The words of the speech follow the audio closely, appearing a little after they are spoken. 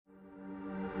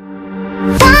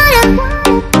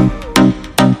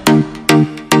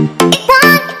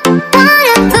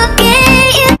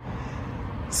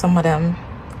Some of them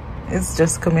is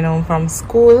just coming home from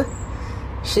school.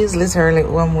 She's literally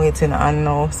who I'm waiting on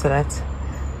now so that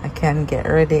I can get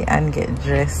ready and get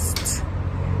dressed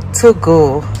to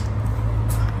go.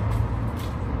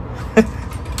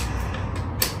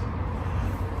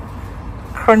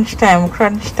 Crunch time,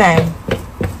 crunch time.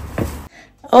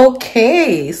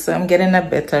 Okay, so I'm getting a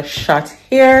better shot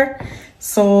here.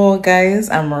 So guys,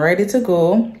 I'm ready to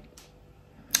go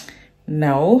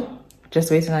now.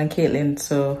 Just waiting on Caitlin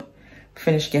to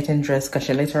finish getting dressed because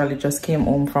she literally just came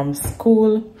home from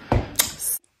school.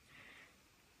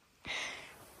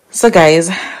 So guys,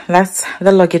 that's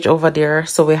the luggage over there.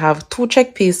 So we have 2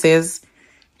 check pieces,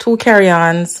 2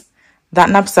 carry-ons. That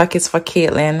knapsack is for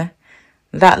Caitlin.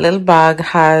 That little bag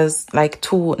has like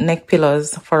 2 neck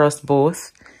pillows for us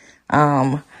both.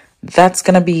 That's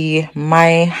gonna be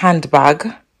my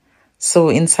handbag. So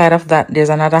inside of that, there's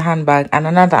another handbag and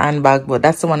another handbag, but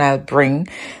that's the one I'll bring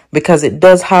because it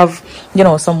does have, you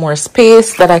know, some more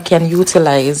space that I can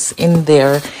utilize in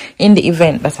there in the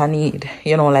event that I need,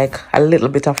 you know, like a little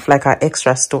bit of like an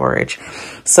extra storage.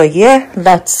 So yeah,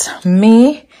 that's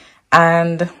me,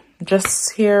 and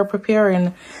just here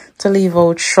preparing to leave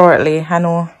out shortly. I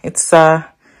know it's like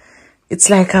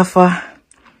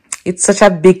it's such a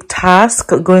big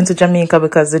task going to Jamaica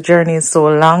because the journey is so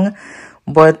long.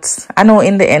 But I know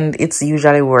in the end, it's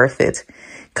usually worth it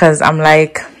because I'm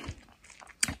like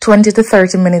 20 to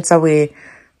 30 minutes away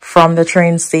from the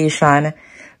train station.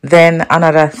 Then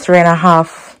another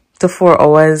 3.5 to 4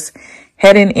 hours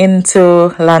heading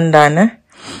into London.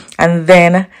 And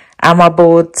then I'm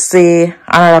about, say,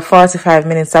 another 45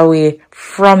 minutes away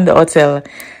from the hotel.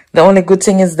 The only good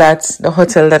thing is that the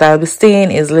hotel that I'll be staying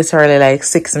is literally like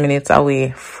 6 minutes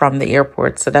away from the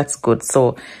airport. So that's good.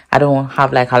 So I don't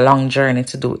have like a long journey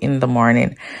to do in the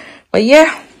morning. But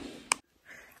yeah,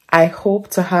 I hope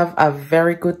to have a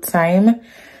very good time.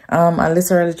 I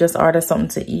literally just ordered something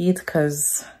to eat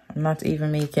because I'm not even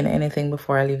making anything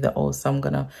before I leave the house. So I'm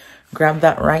going to grab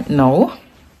that right now.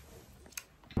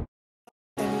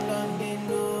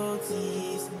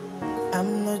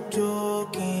 I'm not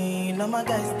joking, all my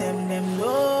guys, them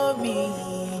know me.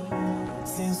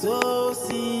 Since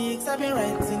 06, I've been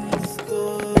writing this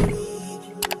story.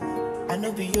 I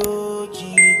know be OG,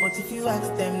 but if you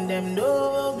ask them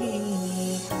know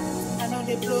me. I know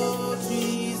they blow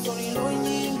trees, so you know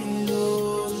me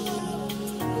low.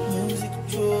 Music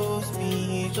chose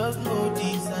me, just know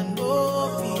this and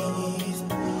know this.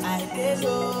 I did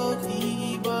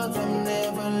lonely, but I'm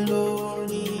never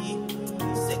lonely.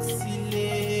 Sexy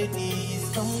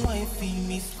ladies, come wine feel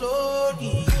me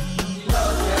slowly.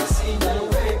 Love can see no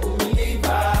way to believe I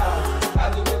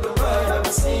do with the world I've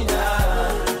seen her.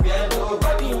 We are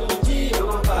nobody who did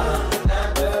over.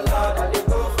 And the Lord that they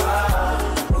go far.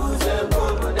 Who's the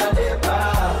bold with that they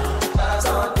bar? That's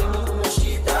how they move to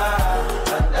Shita.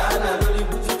 And then I really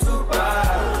put you to bar.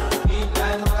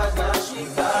 Midnight was not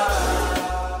Shita.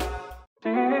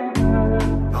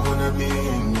 I wanna be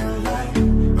in your life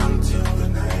until the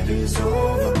night is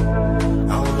over.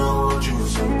 I wanna hold you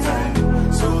so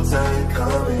tight,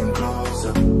 coming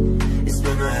closer. It's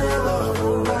been a hell of a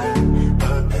ride,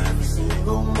 but every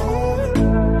single moment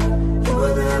you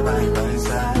were there by my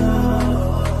side.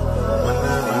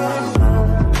 Whenever I'm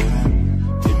around,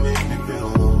 you make me feel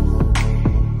low.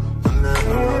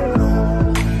 Whenever I'm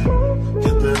alone,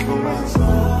 you're there for my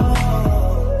soul.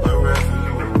 Wherever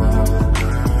you are,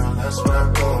 girl, that's where I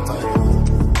call my home.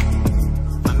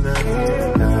 Whenever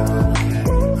you're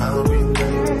down, I'll be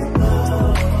there.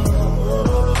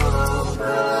 I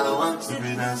want to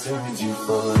be dancing with you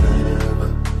forever.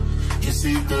 You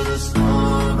see through the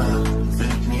storm,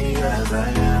 take me as I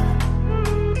am.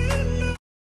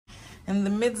 In the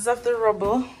midst of the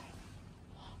rubble,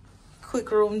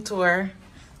 quick room tour,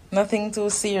 nothing too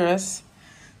serious.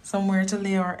 Somewhere to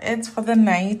lay our heads for the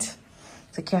night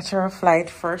to catch our flight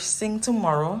first thing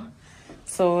tomorrow.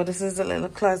 So this is the little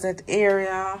closet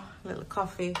area, little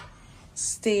coffee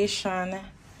station. I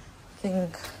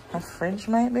think a fridge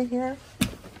might be here.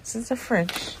 This is a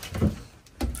fridge.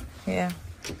 Yeah,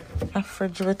 a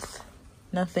fridge with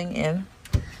nothing in.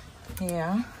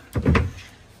 Yeah.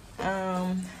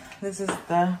 This is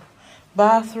the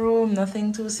bathroom.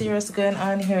 Nothing too serious going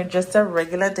on here. Just a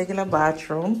regular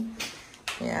bathroom.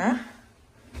 Yeah.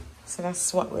 So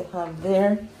that's what we have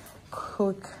there.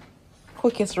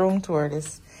 Quickest room tour.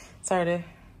 This. Sorry.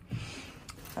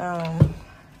 And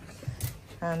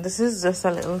this is just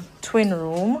a little twin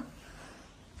room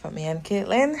for me and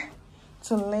Caitlin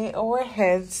to lay our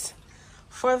heads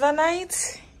for the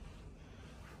night.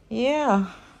 Yeah.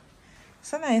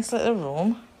 It's a nice little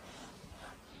room.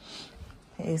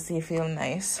 AC feel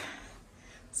nice.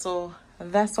 So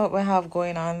that's what we have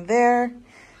going on there.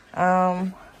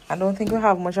 I don't think we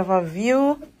have much of a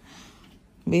view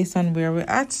based on where we're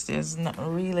at. There's not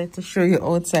really to show you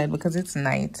outside because it's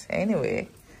night anyway.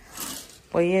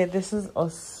 But yeah, this is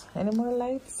us. Any more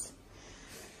lights?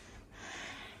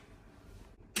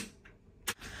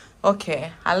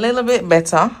 Okay, a little bit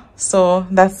better. So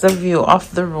that's the view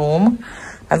of the room.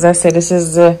 As I said, this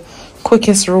is the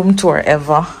quickest room tour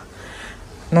ever.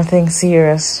 Nothing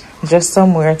serious, just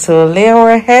somewhere to lay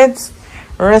our heads,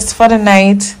 rest for the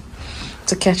night,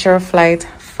 to catch our flight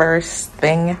first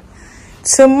thing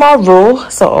tomorrow.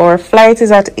 So our flight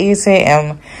is at 8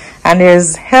 a.m. and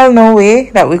there's hell no way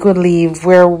that we could leave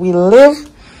where we live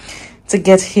to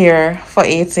get here for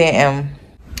 8 a.m.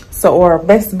 So our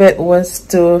best bet was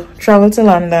to travel to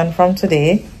London from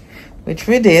today, which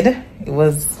we did. It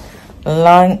was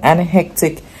long and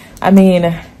hectic. I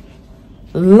mean,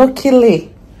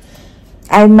 luckily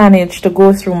I managed to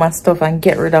go through my stuff and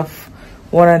get rid of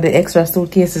one of the extra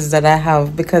suitcases that I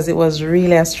have, because it was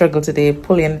really a struggle today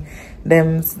pulling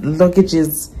them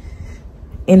luggages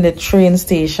in the train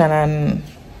station, and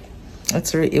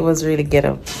it was really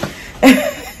ghetto.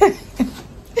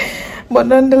 But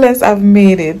nonetheless, I've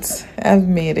made it.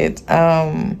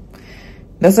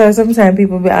 That's why sometimes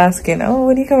people be asking, oh,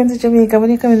 when you coming to Jamaica? When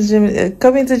you coming to Jamaica?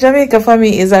 Coming to Jamaica for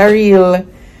me is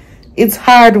it's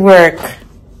hard work.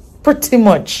 Pretty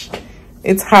much.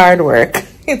 It's hard work.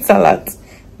 It's a lot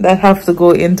that have to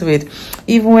go into it.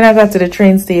 Even when I got to the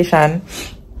train station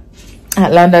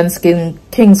at London's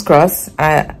King's Cross,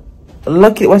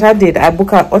 lucky what I did, I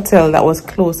booked a hotel that was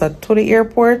closer to the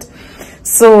airport.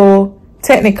 So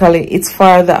technically it's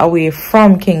farther away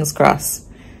from King's Cross.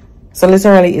 So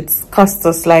literally it's cost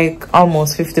us like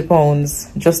almost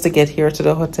 £50 just to get here to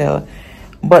the hotel.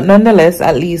 But nonetheless,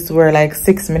 at least we're like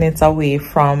 6 minutes away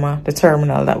from the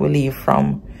terminal that we leave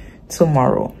from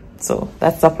tomorrow. So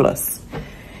that's a plus.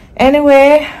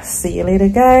 Anyway, see you later,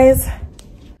 guys.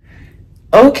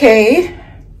 Okay,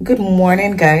 good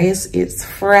morning, guys. It's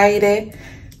Friday,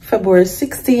 February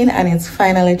 16, and it's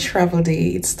finally travel day.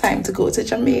 It's time to go to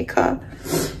Jamaica.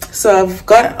 So I've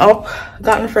got up,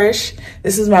 gotten fresh.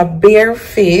 This is my bare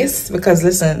face because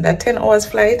listen, that 10 hours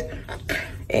flight,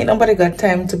 ain't nobody got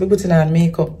time to be putting on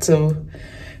makeup too,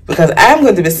 because I'm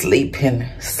going to be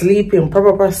sleeping,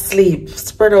 proper sleep,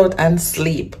 spread out and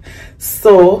sleep.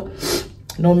 So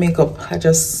no makeup. I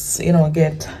just, you know,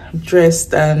 get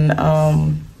dressed and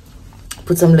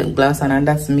put some lip gloss on, and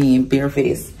that's me, bare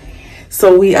face.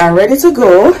 So we are ready to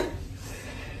go.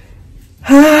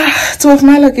 Two of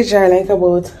my luggage are like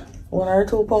about 1 or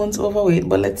 2 pounds overweight,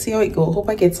 but let's see how it goes. Hope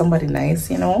I get somebody nice,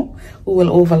 you know, who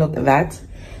will overlook that.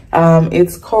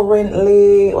 It's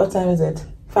currently, what time is it?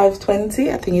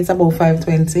 5:20. I think it's about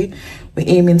 5:20. We're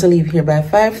aiming to leave here by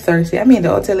 5:30. I mean, the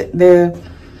hotel,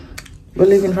 we're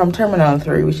leaving from Terminal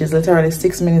 3, which is literally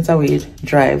 6 minutes away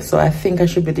drive. So I think I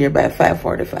should be there by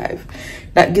 5:45.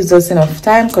 That gives us enough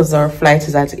time because our flight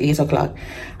is at 8 o'clock.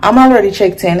 I'm already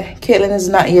checked in. Caitlin is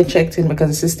not yet checked in because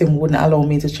the system wouldn't allow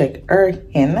me to check her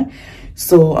in.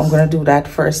 So I'm going to do that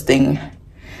first thing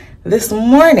this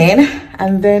morning,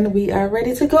 and then we are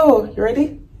ready to go. You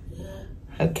ready?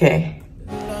 Yeah. Okay.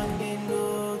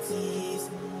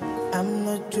 I'm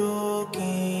not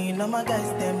joking. All my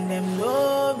guys, them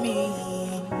know me.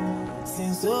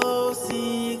 Since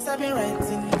 06, I've been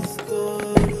writing this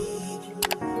story.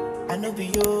 I know be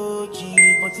OG,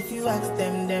 but if you ask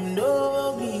them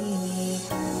know me.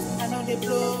 I know they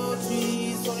blow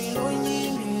trees, so you know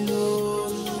you know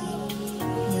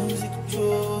me. Music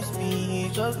chose me,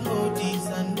 just know this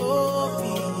and know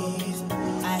this.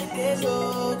 I get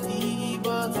lonely,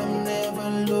 but I'm never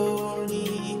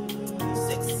lonely.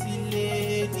 Sexy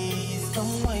ladies,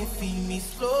 come and feel me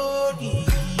slowly.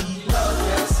 Love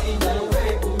has seen the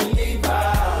way we live.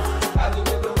 I do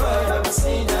with the world I've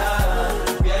seen.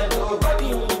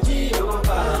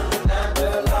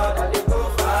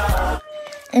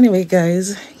 Anyway,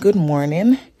 guys, good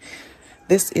morning.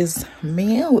 This is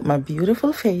me with my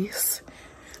beautiful face.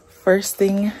 First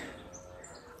thing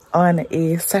on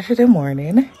a Saturday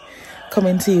morning,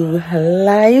 coming to you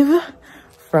live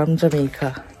from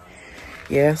Jamaica.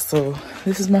 Yeah, so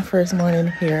this is my first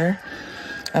morning here.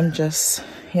 I'm just,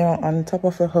 you know, on top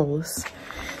of the house,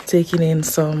 taking in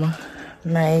some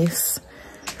nice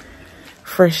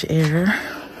fresh air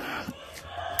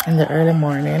in the early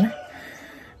morning.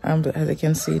 As you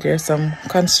can see, there's some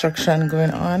construction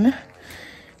going on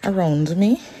around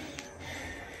me.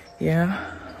 Yeah,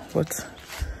 but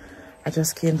I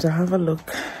just came to have a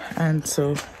look and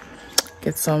to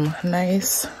get some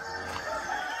nice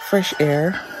fresh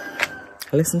air,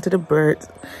 listen to the birds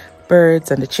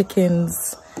and the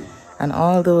chickens and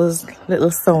all those little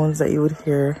sounds that you would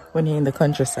hear when you're in the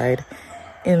countryside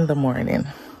in the morning.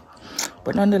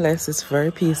 But nonetheless, it's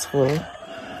very peaceful,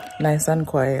 nice and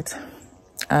quiet,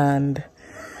 and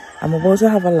I'm about to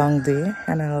have a long day,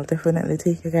 and I'll definitely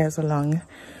take you guys along,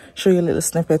 show you little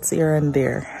snippets here and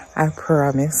there. I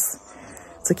promise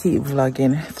to keep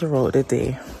vlogging throughout the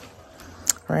day,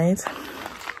 right?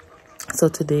 So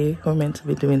today we're meant to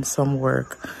be doing some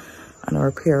work on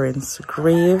our parents'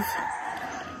 grave.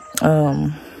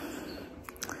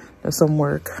 There's some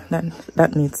work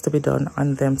that needs to be done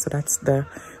on them, so that's the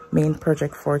main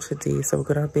project for today. So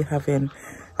we're gonna be having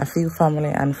a few family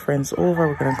and friends over.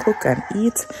 We're gonna cook and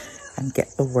eat and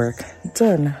get the work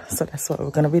done. So that's what we're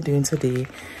gonna be doing today,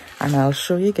 and I'll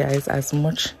show you guys as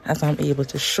much as I'm able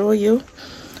to show you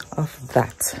of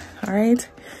that. All right,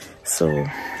 so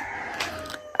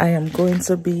I am going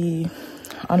to be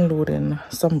unloading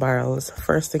some barrels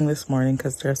first thing this morning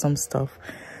because there's some stuff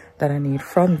that I need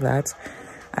from that,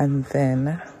 and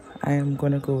then I am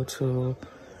going to go to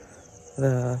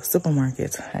the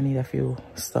supermarket. I need a few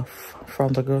stuff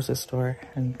from the grocery store,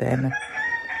 and then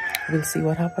we'll see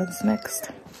what happens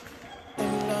next.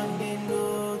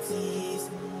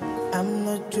 I'm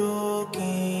not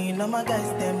joking, all my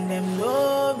guys, them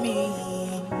know me.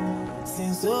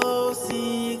 Since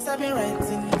 06, I've been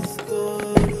writing the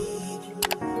story.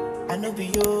 I know be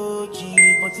OG,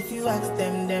 but if you ask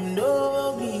them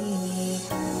know me.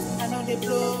 I know they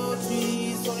blow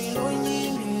trees, so you know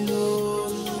you know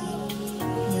me.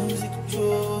 Music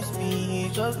shows me,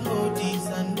 just know this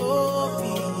and know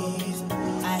this.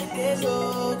 I get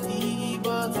lonely,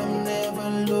 but I'm never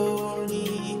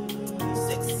lonely.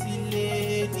 Sexy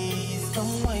ladies,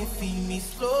 come and feel me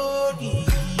slowly.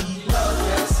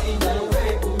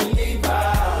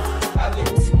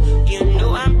 You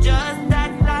know I'm just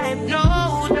that type.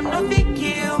 No, them no fit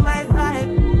kill my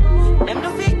vibe. Them no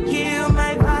fit kill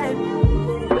my vibe.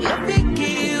 Them no fit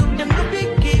kill. Them no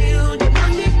fit kill. Them no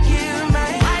fit kill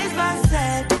my eyes. My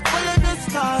set, follow the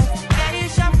stars. Yeah, you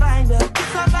shall find her.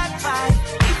 It's a bad vibe.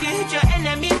 If you hit your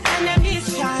enemies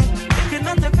shine. If you're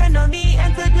not depend on me,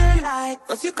 enter the light.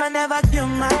 Cause you can never kill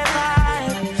my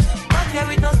vibe. But there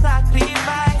with no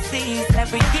sacrifices.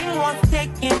 Everything was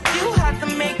taken. You have to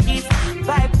make it.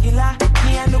 Vibe killer,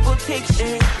 me I no go take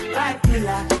shit. Vibe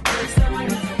killer.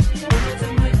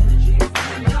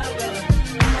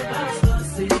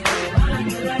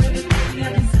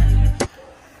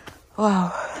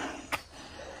 Wow.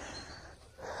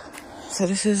 So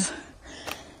this is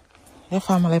the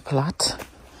family plot.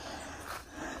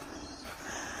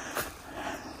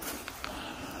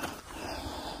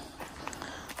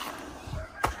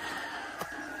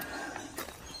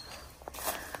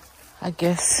 I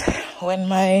guess when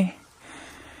my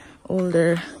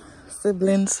older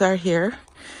siblings are here,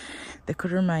 they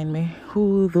could remind me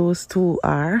who those two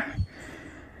are.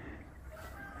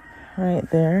 Right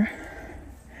there.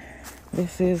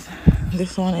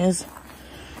 This one is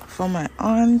for my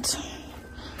aunt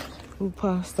who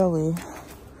passed away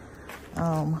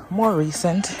more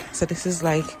recent. So this is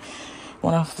like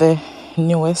one of the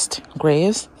newest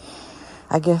graves.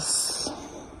 I guess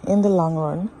in the long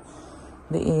run,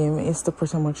 the aim is to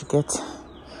pretty much get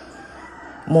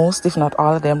most, if not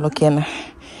all of them, looking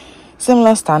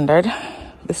similar standard.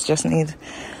 This just needs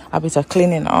a bit of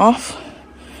cleaning off,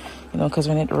 you know, because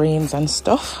when it rains and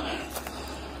stuff.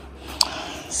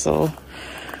 So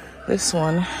this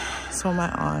one is for my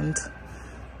aunt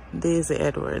Daisy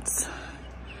Edwards.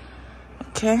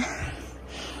 Okay,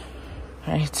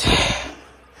 right.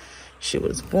 She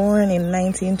was born in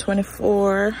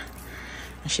 1924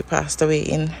 and she passed away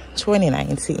in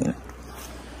 2019.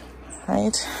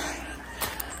 Right?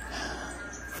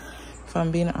 If I'm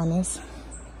being honest,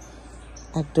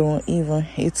 I don't even,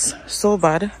 it's so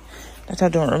bad that I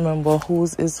don't remember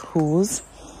whose is whose,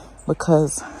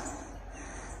 because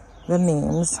the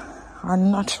names are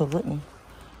not written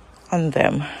on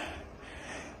them.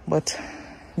 But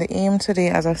the aim today,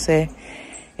 as I say,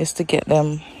 is to get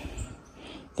them,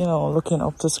 you know, looking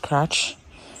up to scratch.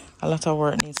 A lot of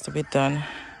work needs to be done.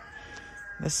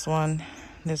 This one,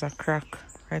 there's a crack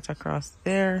right across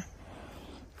there.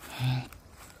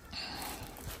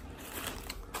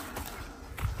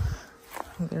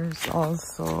 There's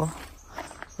also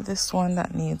this one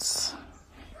that needs,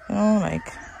 you know,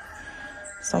 like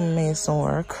some mason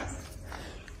work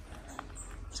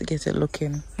to get it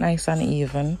looking nice and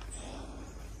even.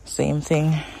 Same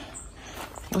thing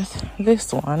with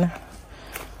this one.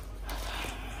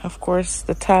 Of course,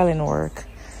 the tiling work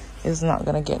is not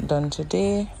gonna get done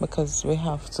today because we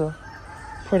have to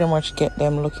pretty much get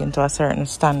them looking to a certain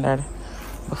standard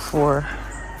before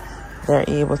they're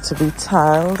able to be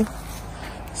tiled.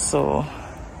 So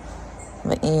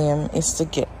the aim is to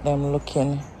get them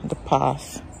looking the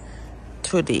path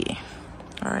today.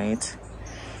 All right,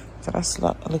 so that's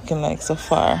looking like so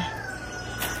far.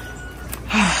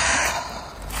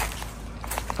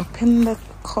 Up in the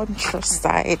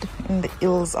countryside in the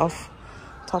hills of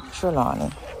Top Trelawney.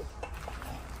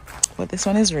 But this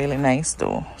one is really nice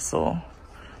though, so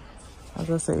as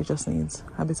I say, it just needs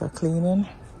a bit of cleaning,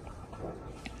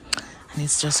 and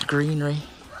it's just greenery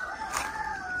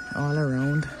all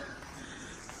around.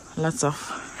 Lots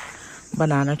of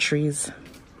banana trees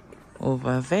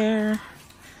over there.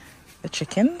 The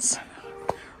chickens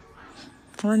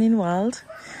running wild.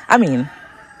 I mean,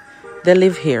 they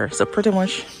live here, so pretty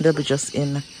much they'll be just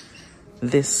in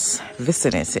this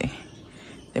vicinity.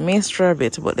 They may stray a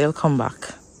bit, but they'll come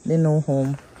back. They know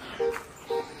home.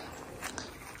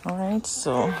 All right,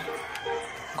 so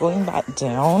going back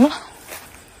down.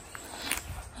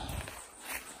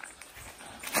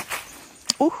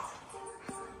 Ooh.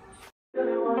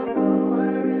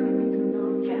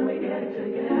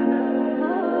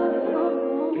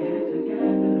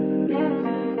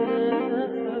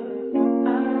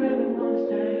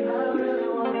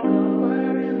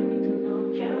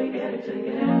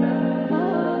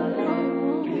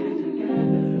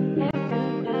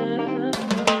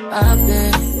 I've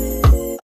been